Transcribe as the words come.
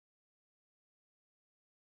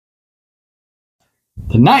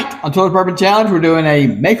Tonight on Cellar's Bourbon Challenge, we're doing a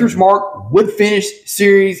Maker's Mark Wood Finish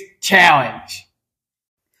Series Challenge.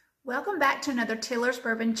 Welcome back to another Cellar's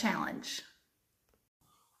Bourbon Challenge.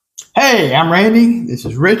 Hey, I'm Randy. This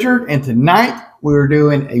is Richard, and tonight we're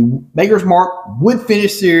doing a Maker's Mark Wood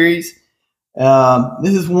Finish Series.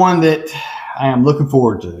 This is one that I am looking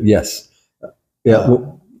forward to. Yes. Yeah.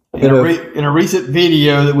 In a recent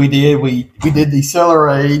video that we did the Cellar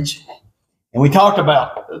Age, and we talked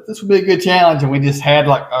about this would be a good challenge, and we just had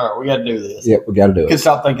all right, we got to do this. Yeah, we got to do it. Couldn't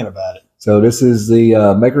stop thinking about it. So this is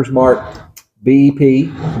the Maker's Mark BEP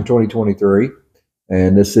from 2023,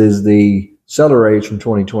 and this is the Cellar Age from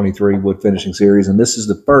 2023 Wood Finishing Series, and this is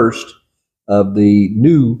the first of the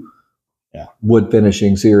new wood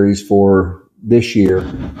finishing series for this year.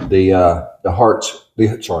 The Heart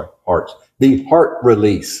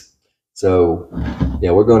Release. So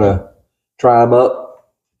yeah, we're gonna try them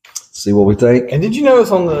up, see what we think. And did you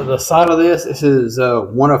notice on the side of this, it says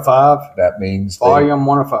 1 of 5? That means volume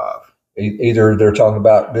 1 of 5. Either they're talking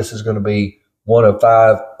about this is going to be 1 of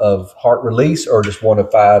 5 of Heart Release, or just 1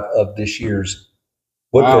 of 5 of this year's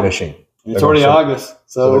wood finishing. It's already August,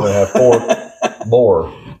 so we're going to have 4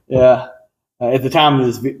 more. Yeah, at the time of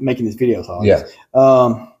this making this video, so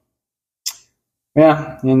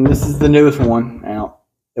yeah, and this is the newest one out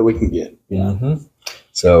that we can get.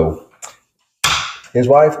 So his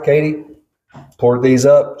wife Katie poured these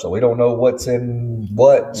up, so we don't know what's in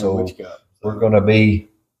what. So we're going to be.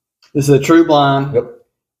 This is a true blind. Yep.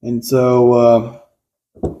 And so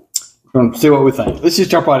we're going to see what we think. Let's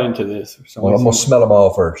just jump right into this. Well, I'm going to smell them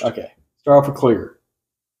all first. Okay. Start off with clear.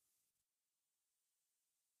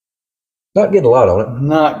 Not getting a lot on it.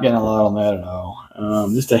 Not getting a lot on that at all.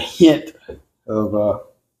 Just a hint of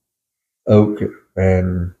oak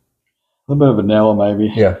and a little bit of vanilla,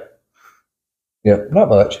 maybe. Yeah. Yeah, not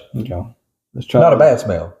much. Okay. Let's try. Not a bad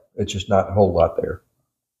smell. It's just not a whole lot there.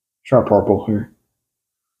 Try purple here.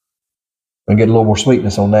 And get a little more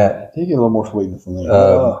sweetness on that. You get a little more sweetness on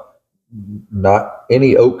that. Not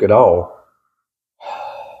any oak at all.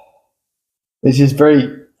 It's just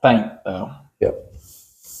very faint, though. Yep.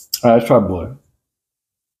 All right, let's try blue.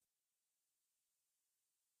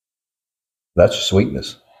 That's your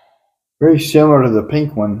sweetness. Very similar to the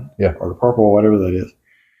pink one. Yeah. Or the purple, or whatever that is.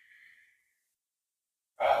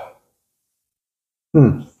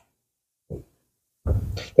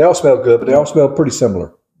 They all smell good, but they all smell pretty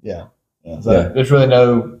similar. Yeah. So there's really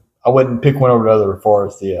I wouldn't pick one over the other as far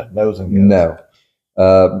as the nose and goes.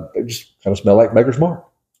 No. They just kind of smell like Maker's Mark.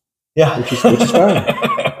 Yeah. Which is fine.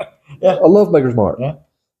 Yeah. I love Maker's Mark. Yeah.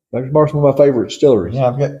 Maker's Mark's one of my favorite distilleries. Yeah,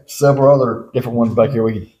 I've got several other different ones back here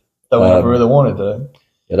we could throw in if we really wanted to.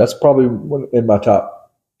 Yeah, that's probably one in my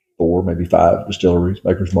top 4, maybe 5 distilleries,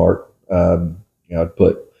 Maker's Mark. I'd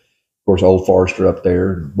put, of course, Old Forester up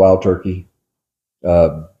there, and Wild Turkey.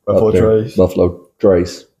 Buffalo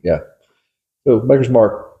Trace. Yeah. So Maker's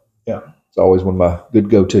Mark, it's always one of my good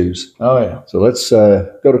go-tos. Oh, yeah. So let's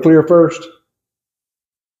go to clear first.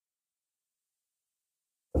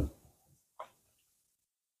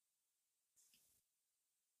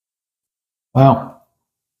 Wow.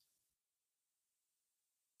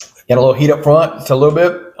 Got a little heat up front, just a little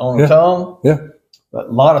bit on the tongue. Yeah. But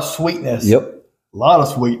a lot of sweetness. Yep. A lot of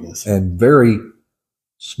sweetness. And very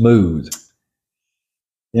smooth.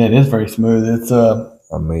 Yeah, it is very smooth. It's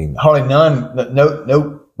hardly none,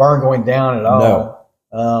 no burn going down at all.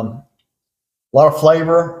 No. A lot of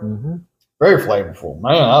flavor. Very flavorful.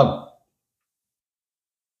 Man,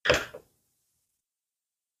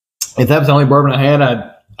 if that was the only bourbon I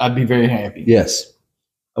had, I'd be very happy. Yes.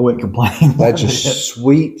 I wouldn't complain. That's just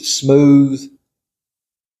sweet, smooth,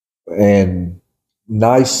 and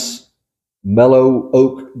nice, mellow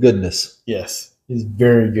oak goodness. Yes. It's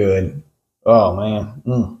very good. Oh,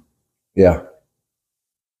 man. Yeah.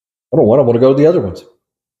 I don't want to go to the other ones.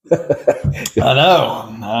 I know.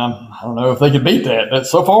 I don't know if they could beat that. That's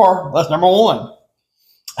so far. That's number 1.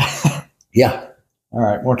 Yeah. All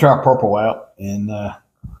right. We'll try purple out and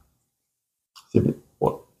see if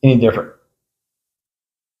any different.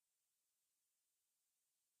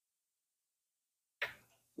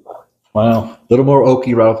 Wow. A little more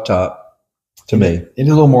oaky right off the top to me. It is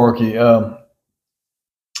a little more oaky.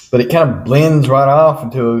 But it kind of blends right off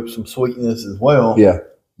into some sweetness as well. Yeah.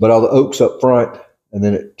 But all the oak's up front, and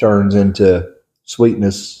then it turns into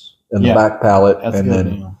sweetness in the back palate. That's and good.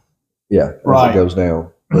 Then, as it goes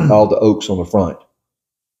down. With all the oaks on the front.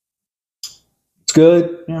 It's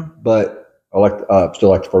good, but I still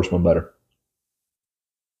like the first one better.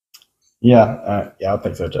 Yeah, I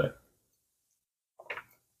think so too.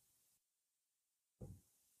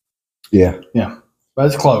 Yeah. But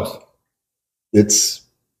it's close. It's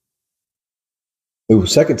Ooh,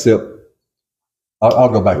 second sip. I'll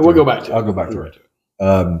go back. We'll go back to it. I'll go back to it.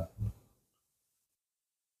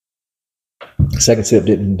 Second sip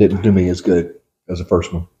didn't do me as good as the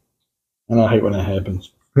first one. And I hate when that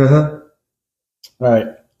happens. Uh-huh. All right.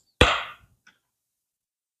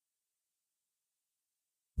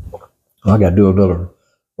 I got to do another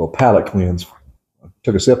little palate cleanse. I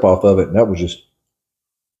took a sip off of it, and that was just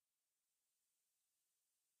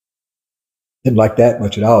didn't like that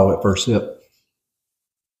much at all at first sip.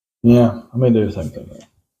 Yeah, I may do the same thing.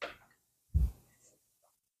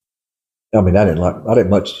 I mean, I didn't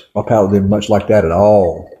much. My palate didn't much like that at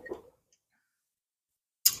all.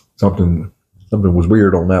 Something was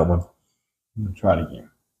weird on that one. I'm gonna try it again.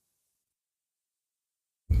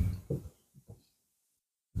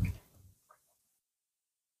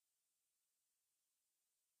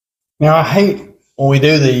 Now I hate when we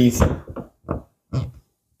do these, and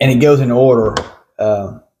it goes in order.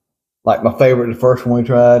 Like my favorite, the first one we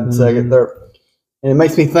tried, second, third, and it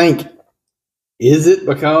makes me think: is it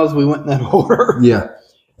because we went in that order? Yeah.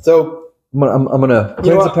 So I'm gonna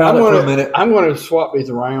cleanse the palate for a minute. I'm gonna swap these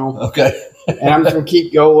around. Okay. And I'm just gonna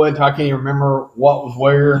keep going until I can't even remember what was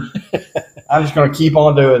where. I'm just gonna keep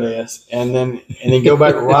on doing this, and then go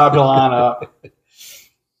back right up the line up.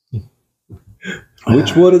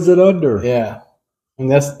 Which one is it under? Yeah, and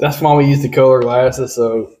that's why we use the color glasses.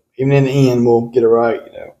 So even in the end, we'll get it right.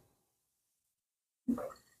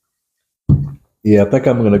 Yeah, I think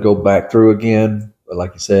I'm going to go back through again. But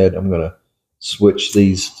like you said, I'm going to switch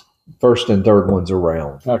these first and third ones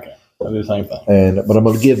around. Okay, I'll do the same thing. But I'm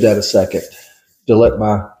going to give that a second to let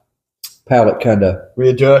my palate kind of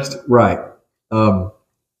readjust. Right. Because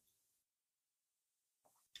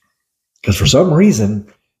for some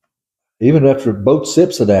reason, even after both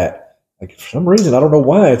sips of that, like for some reason, I don't know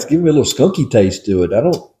why, it's giving me a little skunky taste to it.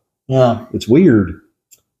 Yeah. It's weird.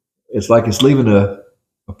 It's like it's leaving a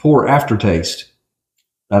poor aftertaste.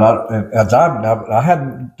 And I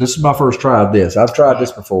hadn't. This is my first try of this. I've tried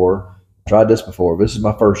this before. This is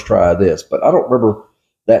my first try of this, but I don't remember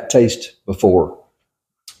that taste before.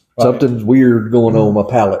 Right. Something's weird going on with my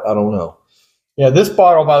palate. I don't know. Yeah, this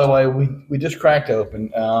bottle, by the way, we just cracked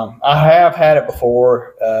open. I have had it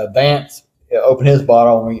before. Vance opened his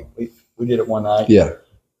bottle, and we did it one night. Yeah.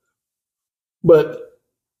 But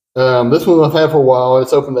this one I've had for a while.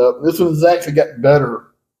 It's opened up. This one's actually gotten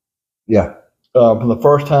better. Yeah. From the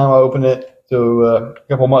first time I opened it to a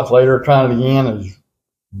couple months later, trying it again, it was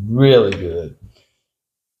really good.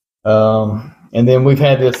 And then we've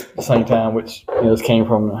had this at the same time, which this came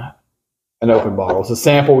from an open bottle. It's a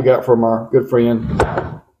sample we got from our good friend.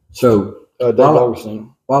 So Dave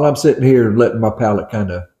Augustine. While I'm sitting here and letting my palate kind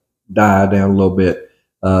of die down a little bit,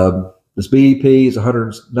 this BEP is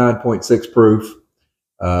 109.6 proof,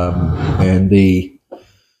 and the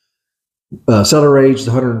Cellar Age is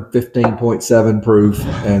 115.7 proof,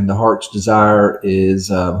 and the Heart's Desire is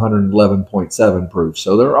 111.7 proof.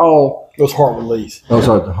 So they're all those heart release. Those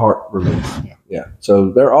are the heart release. Yeah.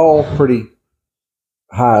 So they're all pretty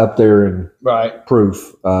high up there in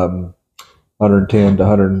proof, 110 to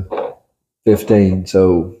 115.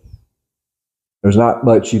 So there's not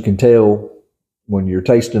much you can tell when you're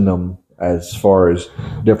tasting them as far as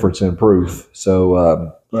difference in proof.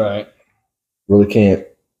 So really can't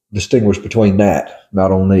distinguish between that,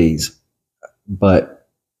 not on these. But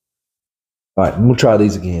all right, I'm gonna try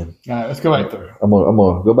these again. All right, let's go back through. I'm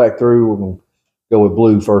gonna go back through. We're gonna go with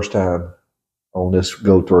blue first time on this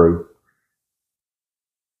go through.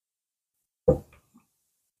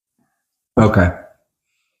 Okay,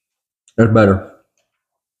 that's better.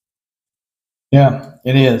 Yeah,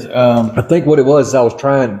 it is. I think what it was, I was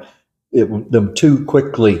trying them too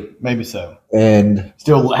quickly. Maybe so. And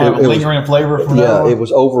still have a lingering flavor from that. Yeah, it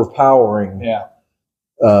was overpowering. Yeah.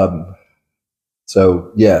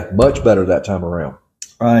 So yeah, much better that time around.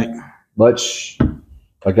 Right.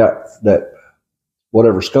 I got that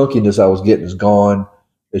whatever skunkiness I was getting is gone.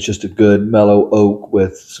 It's just a good mellow oak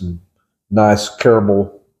with some nice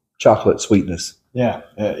caramel chocolate sweetness. Yeah.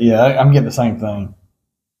 I'm getting the same thing.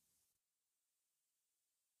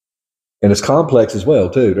 And it's complex as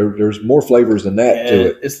well too. There's more flavors than that to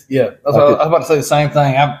it. I was about to say the same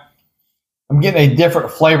thing. I'm getting a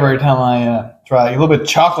different flavor every time I try it. A little bit of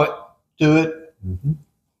chocolate to it. Mm-hmm.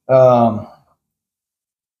 A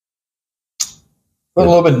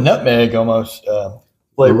little bit of nutmeg almost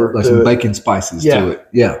flavor. Like some bacon spices to it.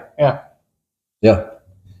 Yeah.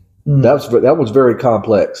 Mm. That was very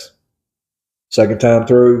complex. Second time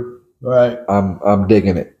through, right? I'm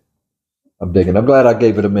digging it. I'm glad I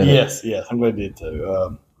gave it a minute. Yes, I'm glad you did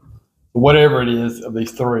too. Whatever it is of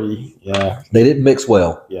these three, they didn't mix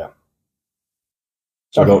well. Yeah.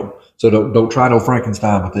 So don't try no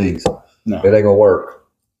Frankenstein with these. No. It ain't gonna work.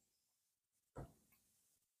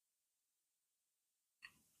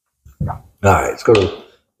 All right, let's go to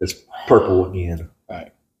this purple again. All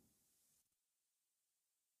right.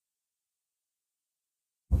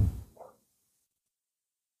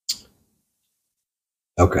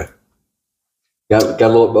 Okay. Got a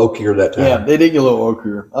little oakier that time. Yeah, they did get a little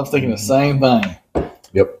oakier. I was thinking the same thing.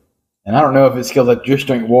 Yep. And I don't know if it's because I just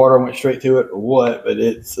drank water and went straight to it or what, but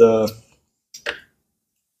it's no,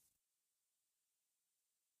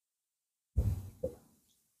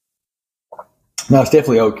 it's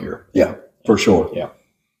definitely oakier. Yeah, for sure. Yeah.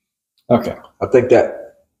 Okay. I think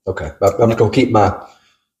that. Okay. I'm just gonna keep my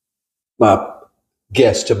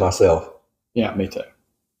guess to myself. Yeah, me too.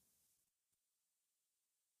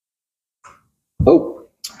 Oh,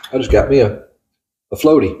 I just got me a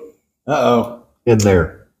floaty Uh-oh. in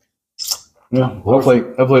there. Yeah, hopefully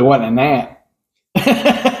it wasn't a gnat.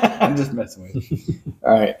 I'm just messing with you.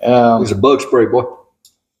 All right. It's a bug spray, boy.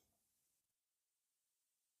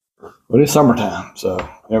 Well, it's summertime, so you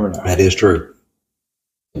never know. That is true.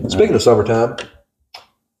 Speaking of summertime, I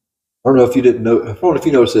don't know if you didn't know. I don't know if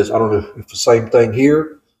you noticed this. I don't know if it's the same thing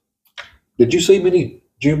here. Did you see many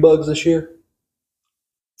June bugs this year?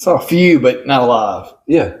 Saw a few, but not alive.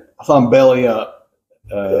 Yeah. I saw them belly up.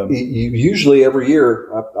 Usually every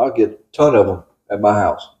year I'll get a ton of them at my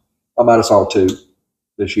house. I might have saw 2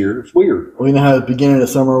 this year. It's weird. We know how at the beginning of the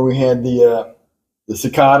summer we had the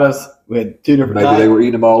cicadas. We had 2 different Maybe types. they were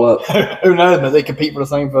eating them all up. Who knows? But they compete for the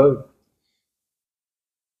same food.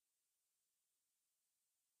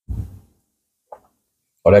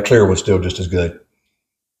 Oh, that clear one's still just as good.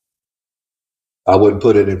 I wouldn't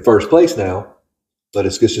put it in first place now, but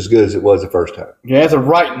it's just as good as it was the first time. Yeah, as of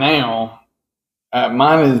right now,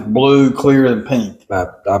 mine is blue, clear, and pink.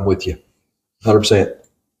 I'm with you, 100%.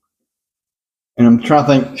 And I'm trying to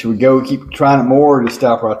think, should we go keep trying it more or just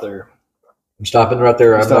stop right there? I'm stopping right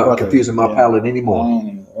there. I'm Stop not right confusing there. my palate anymore.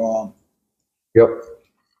 Yep.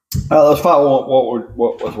 Let's find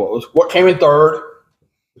what came in third,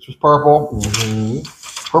 which was purple. Mm-hmm.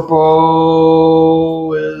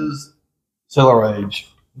 Purple is Cellar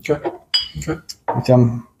Age. Okay. Which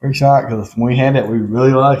I'm pretty shocked because when we had it, we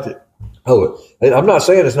really liked it. Oh, I'm not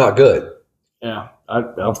saying it's not good. Yeah, I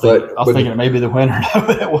was thinking it may be the winner.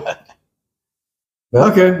 But it wasn't. No,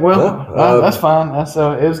 okay, well, that's fine. That's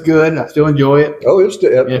it was good. I still enjoy it. Oh, it's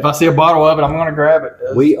If I see a bottle of it, I'm going to grab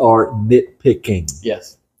it. We are nitpicking.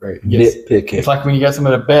 Yes, great. Yes. Nitpicking. It's like when you got some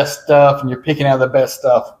of the best stuff and you're picking out the best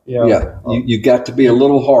stuff. You know? Yeah, you got to be a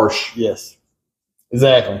little harsh. Yes,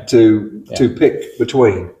 exactly. To pick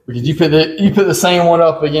between. Because you put the same one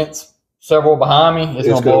up against several behind me, it's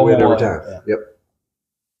going to blow win every away. time. Yeah. Yep.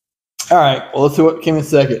 All right. Well, let's see what came in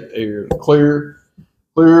second here. Clear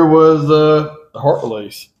was the heart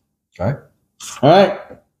release. Okay. All right.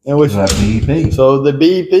 And which that BEP. so the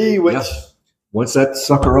BEP, which once that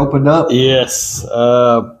sucker opened up, yes,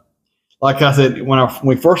 like I said, when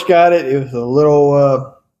we first got it, it was a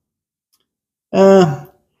little. I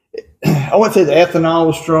wouldn't say the ethanol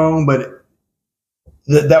was strong, but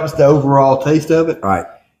that was the overall taste of it. right?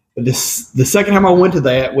 But the second time I went to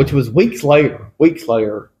that, which was weeks later,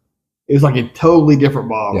 it was like a totally different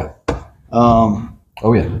bottle. Yeah.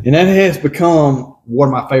 Oh yeah, and that has become one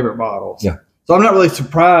of my favorite bottles. Yeah. So I'm not really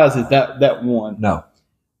surprised at that one. No.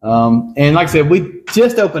 And like I said, we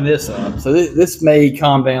just opened this up, so this may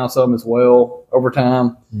calm down some as well over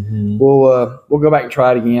time. Mm-hmm. We'll go back and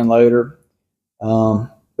try it again later. But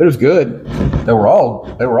it was good. They were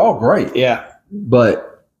all great. Yeah.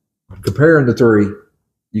 But comparing the 3,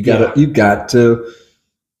 you got to be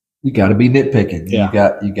nitpicking.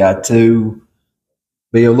 Yeah. You got to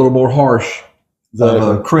be a little more harsh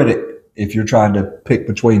of a critic if you're trying to pick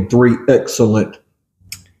between 3 excellent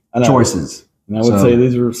choices. And I would say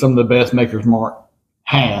these are some of the best Maker's Mark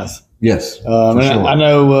has. Yes. For sure. I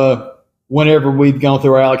know whenever we've gone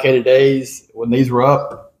through our allocated days, when these were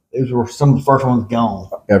up, these were some of the first ones gone.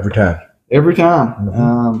 Every time.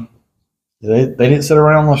 Mm-hmm. They didn't sit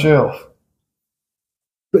around on the shelf.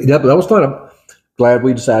 But that was fun. I'm glad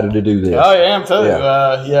we decided to do this. Oh, yeah, I am too.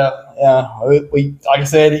 Yeah. We like I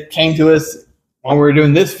said, it came to us when we were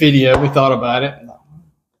doing this video. We thought about it.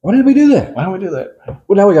 Why did we do that? Why don't we do that?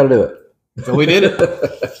 Well, now we got to do it. So we did it.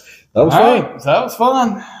 That was fun. Right, so that was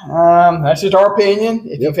fun. That's just our opinion.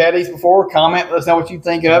 If you've had these before, comment. Let us know what you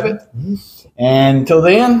think of it. Mm-hmm. And until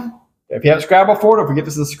then, if you haven't subscribed before, don't forget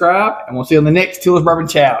to subscribe. And we'll see you on the next Tiller's Bourbon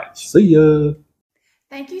Challenge. See ya.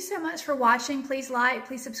 Thank you so much for watching. Please like,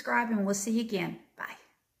 please subscribe, and we'll see you again. Bye.